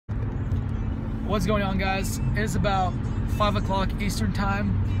What's going on, guys? It is about 5 o'clock Eastern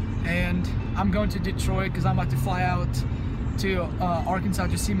time, and I'm going to Detroit because I'm about to fly out to Arkansas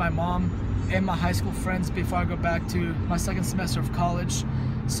to see my mom and my high school friends before I go back to my second semester of college.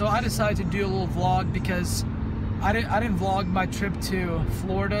 So I decided to do a little vlog because I didn't vlog my trip to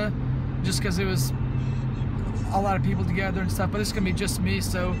Florida just because it was a lot of people together and stuff, but it's gonna be just me,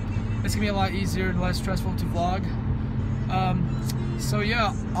 so it's gonna be a lot easier and less stressful to vlog. So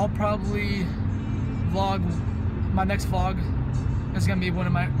yeah, I'll probably vlog, my next vlog is gonna be when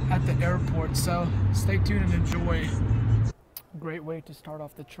I'm at the airport, so stay tuned and enjoy. Great way to start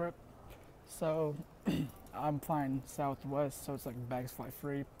off the trip. So I'm flying Southwest, so it's like bags fly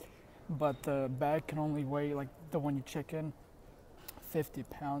free, but the bag can only weigh, like the one you check in, 50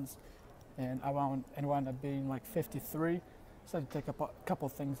 pounds, and it wound up being like 53, so I had to take up a couple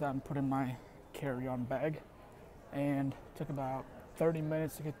things out and put in my carry-on bag, and it took about 30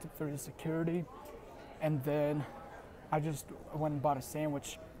 minutes to get through the security. And then I just went and bought a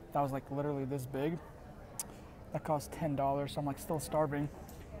sandwich that was like literally this big. That cost $10, so I'm like still starving.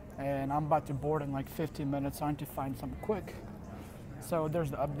 And I'm about to board in like 15 minutes, so I need to find something quick. So there's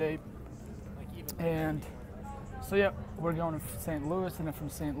the update. And so yeah, we're going to St. Louis, and then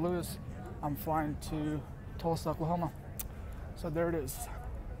from St. Louis, I'm flying to Tulsa, Oklahoma. So there it is.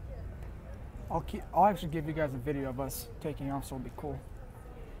 I'll actually give you guys a video of us taking off, so it'll be cool.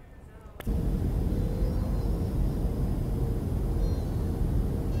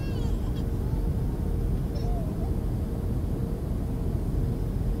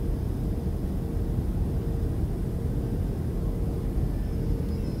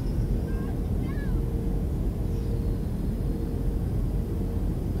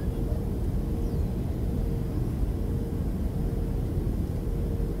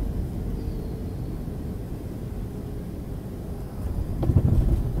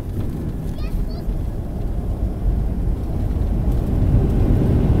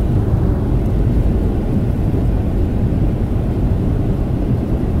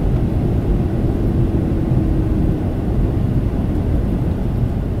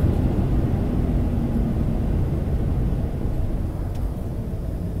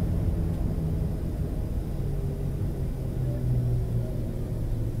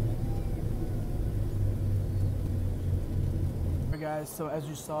 Guys, so as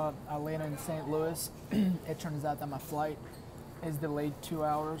you saw, I landed in St. Louis. It turns out that my flight is delayed 2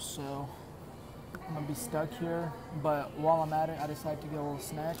 hours, so I'm gonna be stuck here. But while I'm at it, I decided to get a little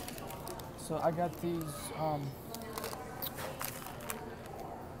snack. So I got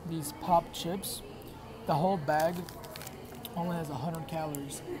these pop chips. The whole bag only has 100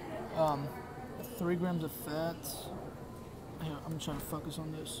 calories, 3 grams of fat. Here, I'm trying to focus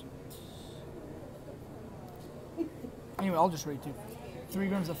on this. Anyway, I'll just read to you. 3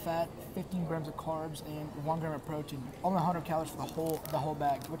 grams of fat, 15 grams of carbs, and 1 gram of protein. Only 100 calories for the whole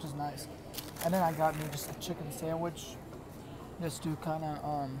bag, which is nice. And then I got me just a chicken sandwich, just to kind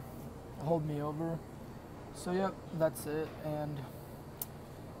of hold me over. So yep, that's it. And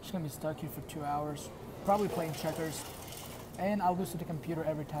just gonna be stuck here for 2 hours, probably playing checkers. And I'll lose to the computer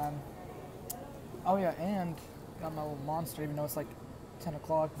every time. Oh yeah, and got my little Monster, even though it's like 10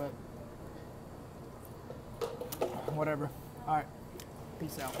 o'clock, but whatever. Alright,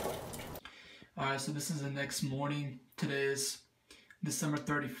 peace out. Alright, so this is the next morning. Today is December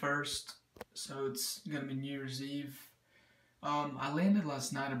 31st, so it's gonna be New Year's Eve. I landed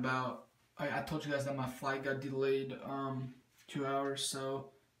last night I told you guys that my flight got delayed 2 hours,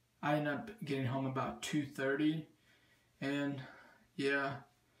 so I ended up getting home about 2:30, and yeah,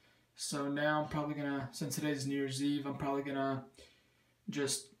 so now I'm probably gonna, since today's New Year's Eve, I'm probably gonna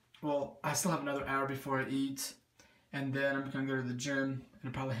I still have another hour before I eat. And then I'm gonna go to the gym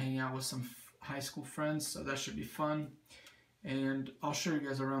and probably hang out with some high school friends, so that should be fun. And I'll show you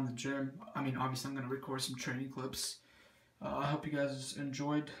guys around the gym. I mean, obviously I'm gonna record some training clips. I hope you guys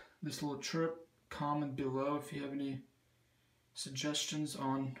enjoyed this little trip. Comment below if you have any suggestions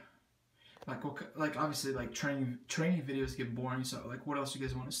on, like obviously like training videos get boring, so like what else you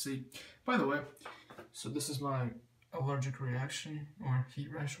guys want to see. By the way, so this is my allergic reaction or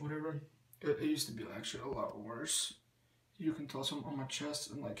heat rash or whatever. It used to be actually a lot worse. You can tell some on my chest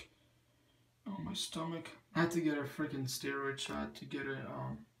and like on my stomach. I had to get a freaking steroid shot to get it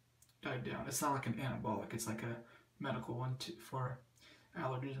died down. It's not like an anabolic, it's like a medical one for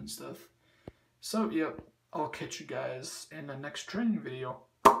allergies and stuff. So yep, I'll catch you guys in the next training video.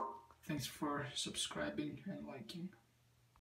 Thanks for subscribing and liking.